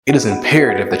It is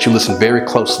imperative that you listen very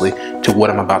closely to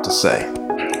what I'm about to say.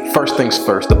 First things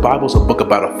first, the Bible is a book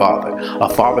about a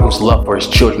father whose love for his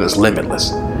children is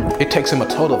limitless. It takes him a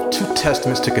total of 2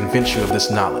 testaments to convince you of this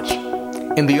knowledge.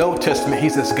 In the Old Testament,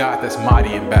 he's this God that's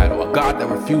mighty in battle, a God that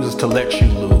refuses to let you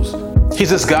lose. He's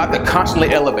this God that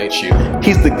constantly elevates you.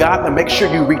 He's the God that makes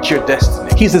sure you reach your destiny.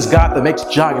 He's this God that makes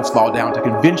giants fall down to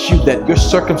convince you that your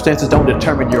circumstances don't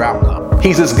determine your outcome.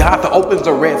 He's this God that opens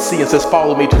the Red Sea and says,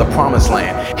 follow me to the promised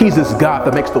land. He's this God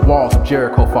that makes the walls of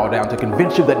Jericho fall down to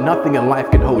convince you that nothing in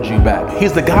life can hold you back.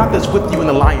 He's the God that's with you in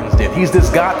the lion's den. He's this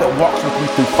God that walks with you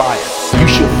through fire. You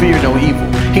shall fear no evil.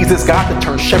 He's this God that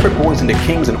turns shepherd boys into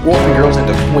kings and orphan girls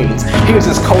into queens. Here's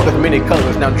his coat of many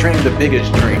colors. Now dream the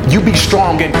biggest dream. You be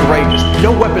strong and courageous.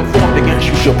 No weapon formed against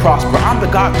you shall prosper. I'm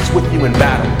the God that's with you in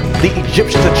battle. The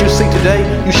Egyptians that you see today,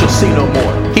 you shall see no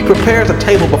more. He prepares a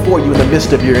table before you in the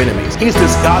midst of your enemies. He's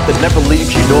this God that never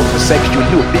leaves you nor forsakes you, and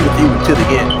he will be with you until the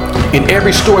end. In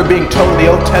every story being told in the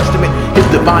Old Testament, his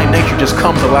divine nature just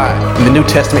comes alive. In the New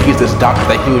Testament, he's this doctor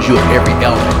that heals you of every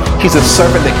ailment. He's a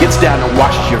servant that gets down and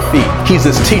washes your feet. He's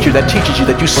this teacher that teaches you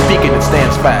that you speak it and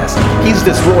stands fast. He's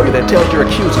this warrior that tells your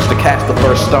accusers to cast the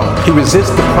first stone. He resists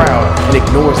the proud and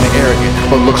ignores the arrogant,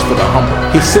 but looks for the humble.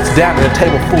 He sits down at a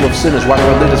table full of sinners while the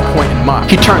religious point and mock.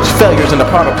 He turns failures into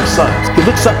prodigal sons. He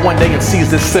looks up one day and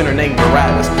sees this sinner named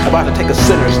Barabbas about to take a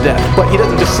sinner's death. But he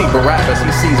doesn't just see Barabbas,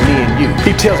 he sees me and you.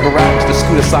 He tells Barabbas to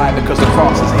scoot aside because the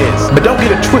cross is his. But don't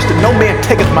get it twisted, no man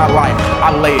taketh my life,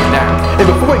 I lay it down. And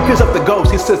before he gives up the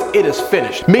ghost, he says, it is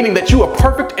finished. Meaning that you are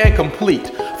perfect and complete,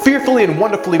 fearfully and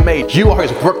wonderfully made. You are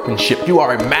his workmanship. You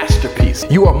are a masterpiece.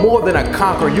 You are more than a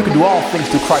conqueror. You can do all things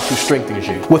through Christ who strengthens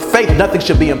you. With faith, nothing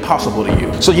should be impossible to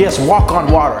you. So yes, walk on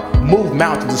water, move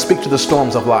mountains, and speak to the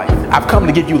storms of life. I've come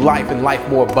to give you life and life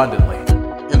more abundantly.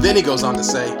 And then he goes on to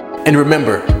say, and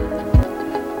remember,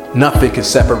 nothing can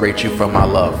separate you from my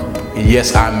love. And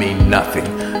yes, I mean nothing.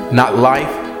 Not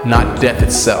life, not death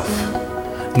itself.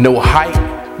 No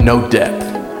height, no depth.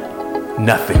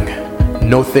 Nothing.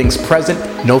 No things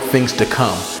present, no things to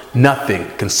come. Nothing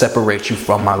can separate you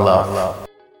from my love.